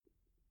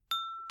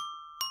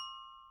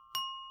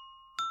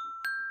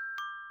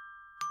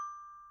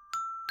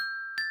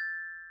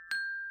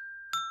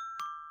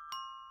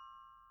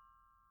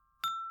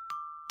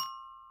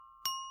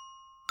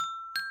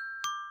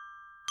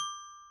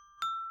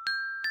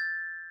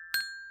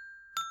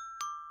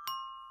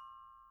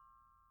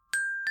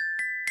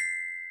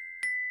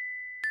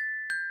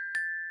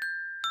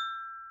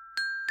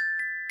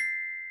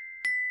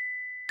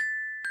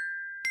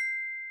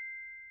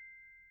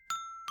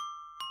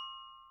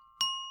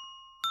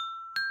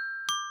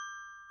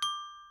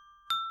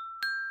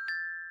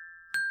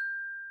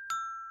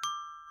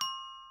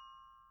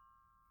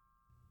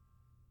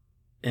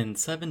In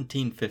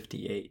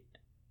 1758,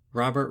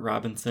 Robert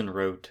Robinson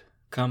wrote,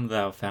 "Come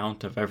thou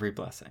fount of every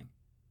blessing,"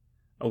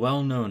 a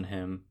well-known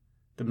hymn,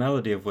 the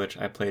melody of which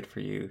I played for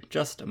you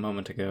just a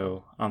moment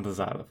ago on the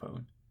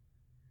xylophone.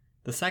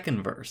 The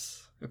second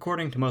verse,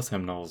 according to most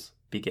hymnals,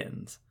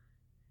 begins,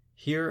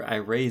 "Here I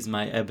raise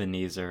my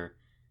Ebenezer,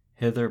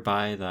 hither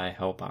by thy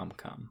help I'm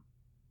come."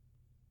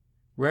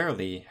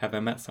 Rarely have I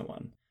met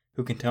someone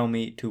who can tell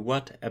me to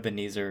what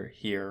Ebenezer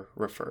here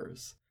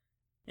refers.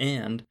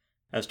 And,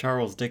 as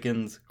Charles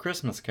Dickens'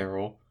 Christmas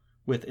Carol,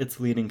 with its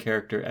leading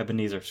character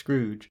Ebenezer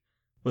Scrooge,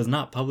 was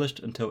not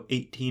published until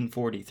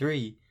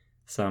 1843,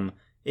 some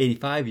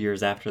 85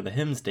 years after the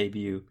hymn's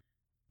debut,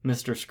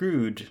 Mr.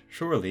 Scrooge,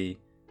 surely,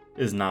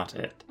 is not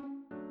it.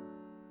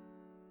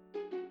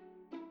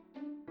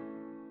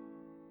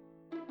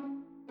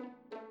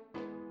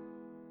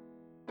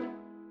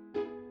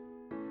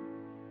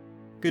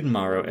 Good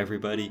morrow,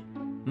 everybody.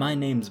 My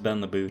name's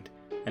Ben LeBoot,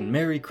 and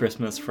Merry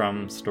Christmas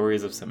from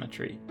Stories of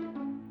Symmetry.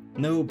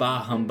 No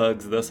bah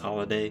humbugs this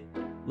holiday.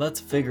 Let's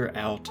figure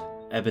out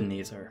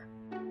Ebenezer.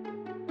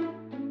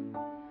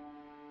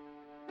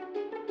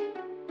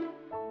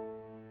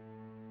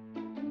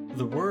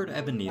 The word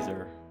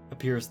Ebenezer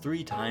appears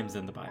 3 times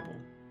in the Bible.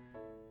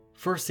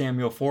 1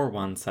 Samuel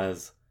 4:1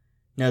 says,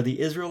 "Now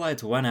the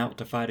Israelites went out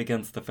to fight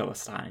against the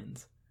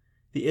Philistines.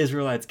 The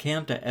Israelites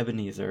camped at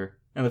Ebenezer,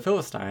 and the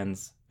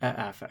Philistines at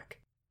Aphek."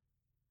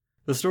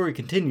 The story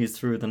continues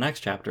through the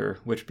next chapter,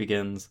 which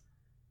begins,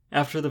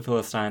 "After the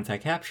Philistines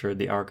had captured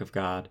the Ark of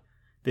God,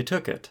 they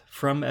took it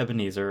from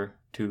Ebenezer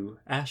to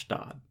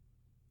Ashdod."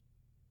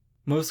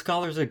 Most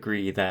scholars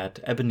agree that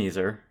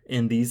Ebenezer,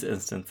 in these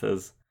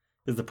instances,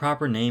 is the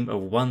proper name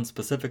of one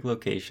specific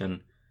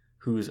location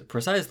whose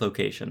precise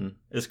location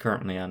is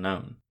currently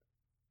unknown.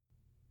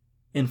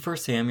 In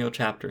 1 Samuel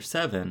chapter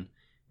 7,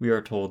 we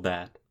are told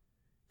that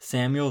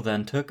Samuel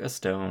then took a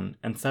stone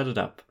and set it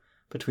up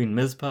between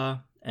Mizpah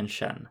and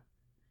Shen.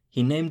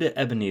 He named it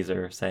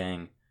Ebenezer,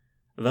 saying,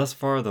 "Thus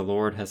far the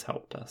Lord has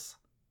helped us."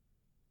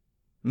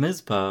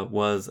 Mizpah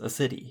was a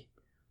city,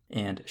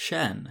 and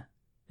Shen,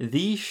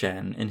 the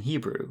Shen in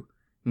Hebrew,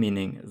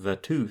 meaning the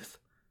tooth,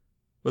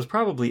 was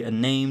probably a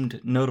named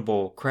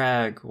notable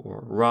crag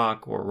or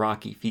rock or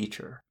rocky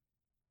feature.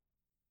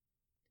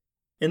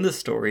 In this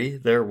story,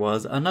 there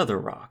was another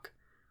rock,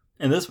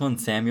 and this one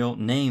Samuel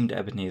named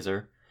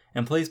Ebenezer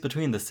and placed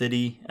between the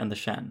city and the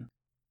Shen.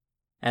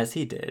 As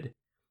he did,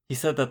 he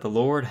said that the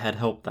Lord had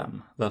helped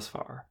them thus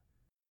far.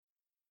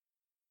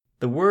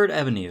 The word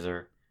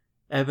Ebenezer,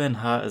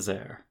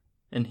 Eben-ha-ezer,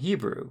 in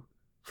Hebrew,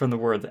 from the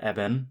words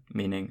Eben,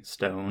 meaning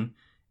stone,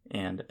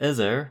 and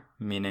Ezer,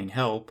 meaning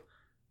help,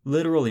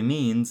 literally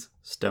means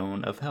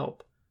stone of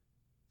help.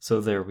 So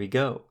there we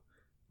go.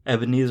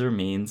 Ebenezer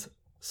means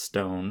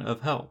stone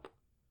of help.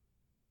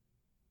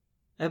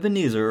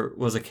 Ebenezer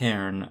was a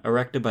cairn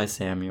erected by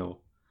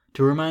Samuel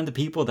to remind the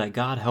people that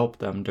God helped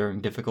them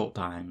during difficult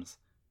times.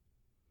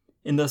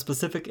 In the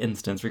specific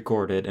instance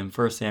recorded in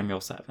 1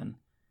 Samuel 7,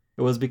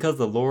 it was because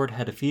the Lord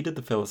had defeated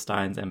the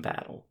Philistines in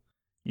battle,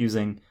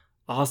 using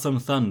awesome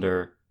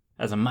thunder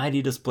as a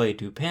mighty display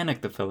to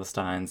panic the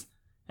Philistines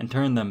and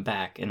turn them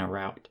back in a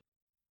rout.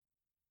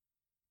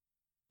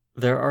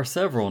 There are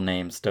several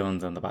named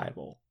stones in the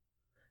Bible.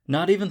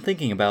 Not even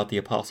thinking about the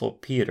Apostle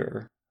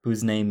Peter,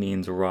 whose name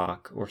means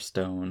rock or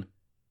stone,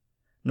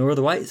 nor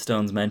the white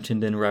stones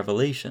mentioned in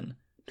Revelation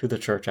to the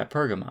church at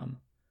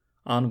Pergamum,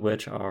 on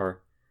which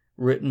are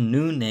written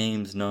new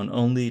names known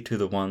only to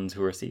the ones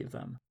who receive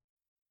them.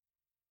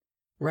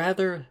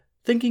 Rather,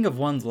 thinking of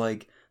ones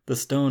like the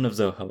stone of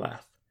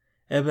Zoheleth,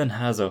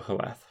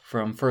 Eben-ha-zoheleth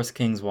from 1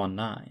 Kings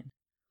 1:9,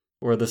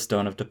 or the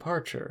stone of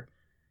departure,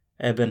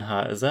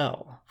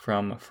 Eben-ha-ezel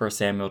from 1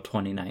 Samuel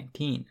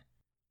 20:19,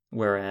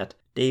 whereat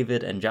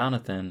David and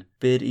Jonathan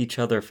bid each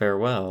other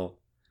farewell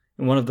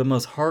in one of the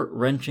most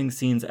heart-wrenching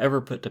scenes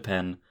ever put to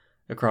pen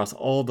across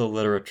all the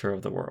literature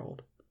of the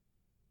world.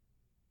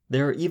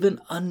 There are even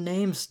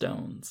unnamed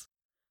stones,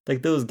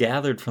 like those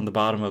gathered from the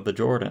bottom of the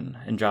Jordan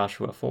in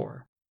Joshua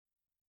 4.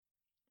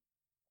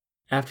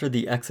 After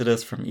the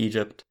Exodus from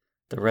Egypt,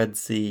 the Red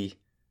Sea,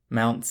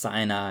 Mount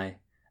Sinai,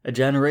 a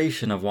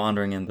generation of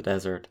wandering in the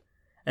desert,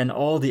 and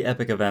all the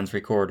epic events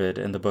recorded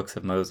in the books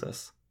of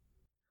Moses,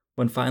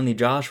 when finally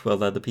Joshua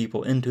led the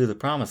people into the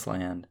Promised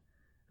Land,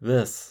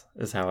 this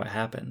is how it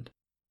happened.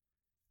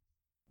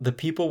 The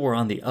people were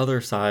on the other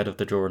side of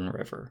the Jordan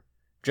River,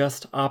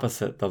 just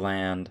opposite the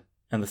land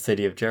and the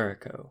city of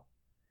Jericho,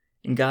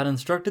 and God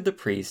instructed the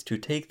priests to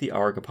take the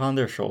ark upon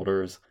their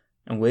shoulders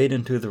and wade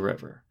into the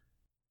river.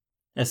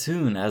 As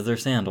soon as their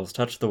sandals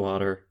touched the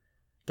water,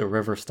 the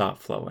river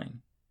stopped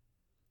flowing.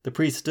 The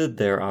priests stood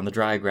there on the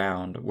dry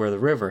ground where the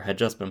river had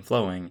just been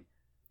flowing,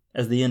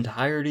 as the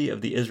entirety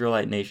of the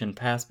Israelite nation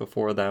passed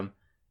before them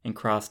and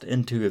crossed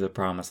into the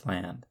Promised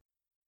Land.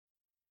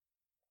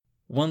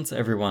 Once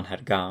everyone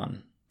had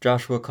gone,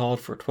 Joshua called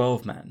for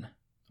 12 men,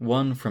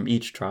 one from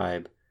each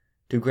tribe,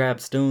 to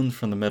grab stones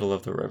from the middle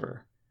of the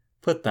river,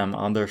 put them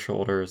on their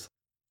shoulders,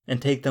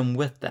 and take them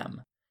with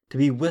them, to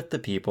be with the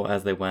people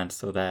as they went,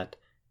 so that,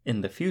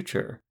 in the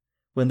future,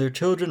 when their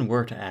children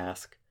were to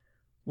ask,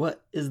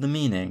 "What is the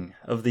meaning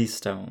of these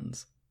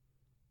stones?"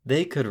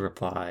 they could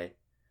reply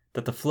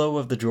that the flow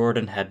of the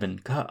Jordan had been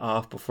cut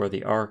off before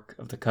the ark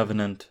of the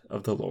covenant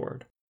of the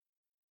Lord.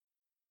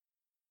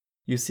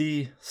 You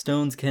see,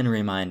 stones can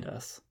remind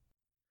us.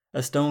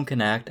 A stone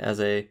can act as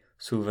a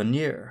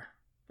souvenir,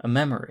 a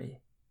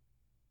memory.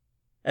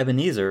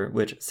 Ebenezer,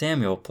 which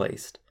Samuel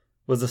placed,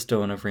 was a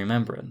stone of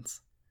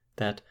remembrance,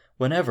 that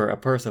whenever a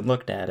person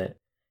looked at it,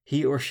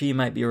 he or she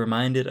might be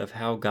reminded of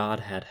how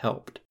God had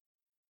helped.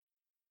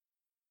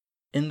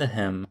 In the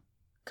hymn,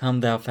 "Come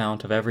Thou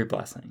Fount of Every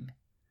Blessing,"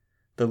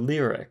 the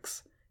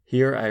lyrics,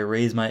 "Here I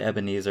raise my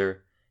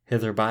Ebenezer,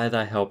 hither by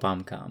thy help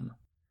I'm come,"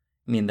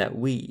 mean that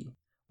we,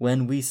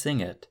 when we sing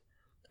it,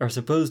 are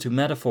supposed to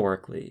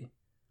metaphorically,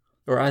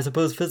 or I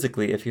suppose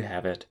physically if you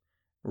have it,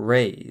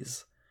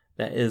 raise,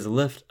 that is,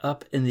 lift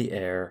up in the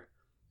air,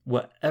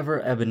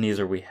 whatever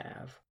Ebenezer we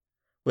have,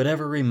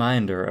 whatever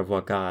reminder of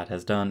what God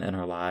has done in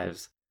our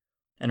lives,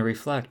 and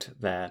reflect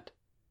that,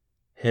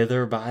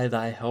 hither by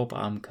thy help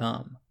I'm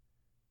come,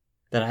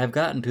 that I have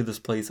gotten to this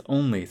place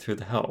only through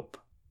the help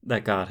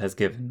that God has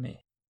given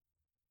me.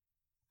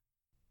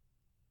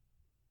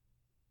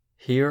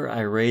 Here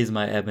I raise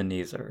my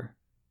Ebenezer,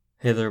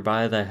 hither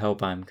by thy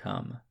help I'm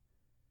come,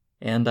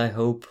 and I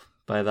hope,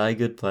 by thy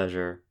good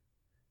pleasure,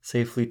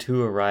 safely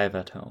to arrive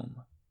at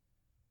home.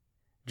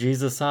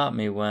 Jesus sought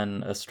me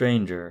when a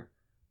stranger,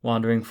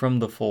 wandering from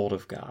the fold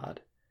of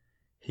God,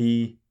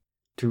 he,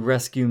 to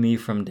rescue me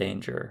from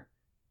danger,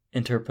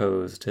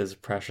 interposed his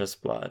precious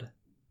blood.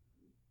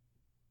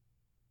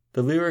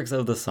 The lyrics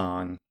of the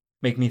song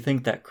make me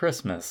think that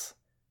Christmas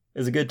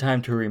is a good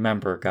time to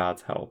remember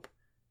God's help,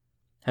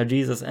 how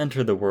Jesus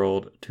entered the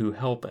world to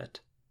help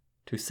it,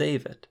 to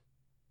save it.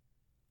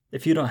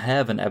 If you don't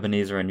have an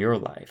Ebenezer in your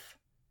life,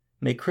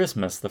 make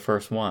Christmas the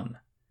first one.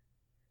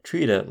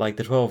 Treat it like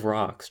the 12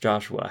 rocks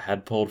Joshua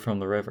had pulled from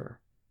the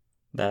river,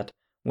 that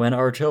when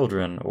our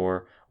children,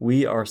 or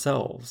we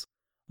ourselves,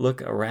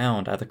 look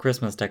around at the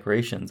Christmas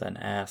decorations and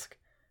ask,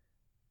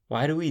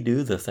 "Why do we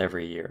do this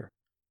every year?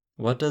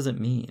 What does it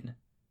mean?"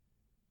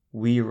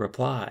 we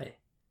reply,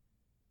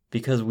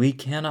 "Because we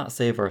cannot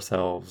save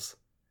ourselves.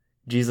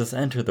 Jesus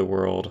entered the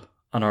world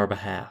on our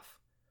behalf.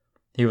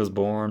 He was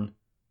born,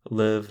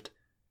 lived,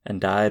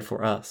 and died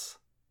for us.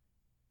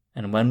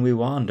 And when we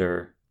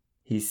wander,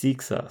 he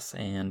seeks us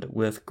and,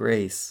 with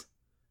grace,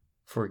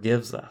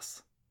 forgives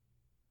us.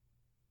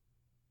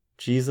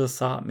 Jesus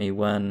sought me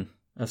when,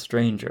 a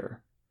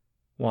stranger,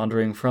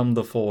 wandering from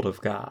the fold of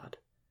God,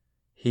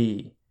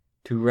 he,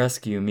 to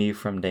rescue me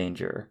from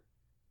danger,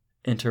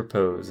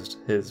 interposed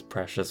his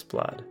precious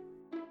blood."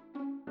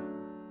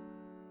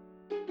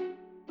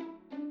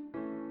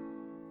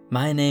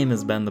 My name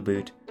is Ben the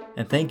Boot,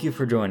 and thank you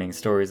for joining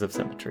Stories of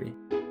Symmetry,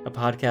 a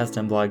podcast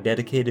and blog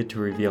dedicated to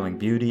revealing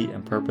beauty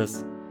and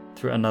purpose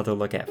through another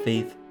look at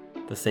faith,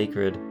 the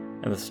sacred,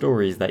 and the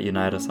stories that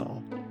unite us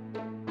all.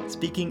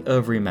 Speaking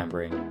of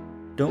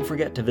remembering, don't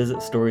forget to visit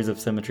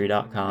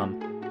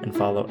storiesofsymmetry.com and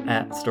follow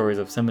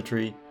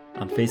 @storiesofsymmetry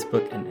on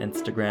Facebook and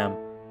Instagram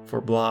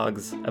for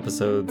blogs,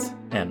 episodes,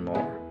 and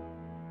more.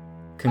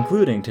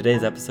 Concluding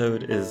today's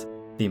episode is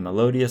The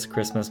Melodious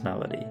Christmas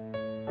Melody,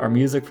 our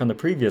music from the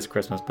previous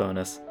Christmas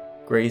bonus,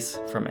 Grace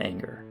from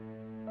Anger.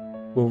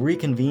 We'll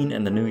reconvene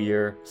in the new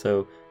year,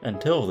 so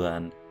until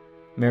then,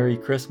 Merry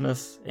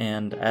Christmas,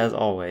 and as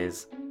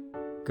always,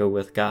 go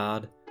with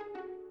God,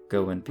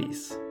 go in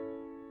peace.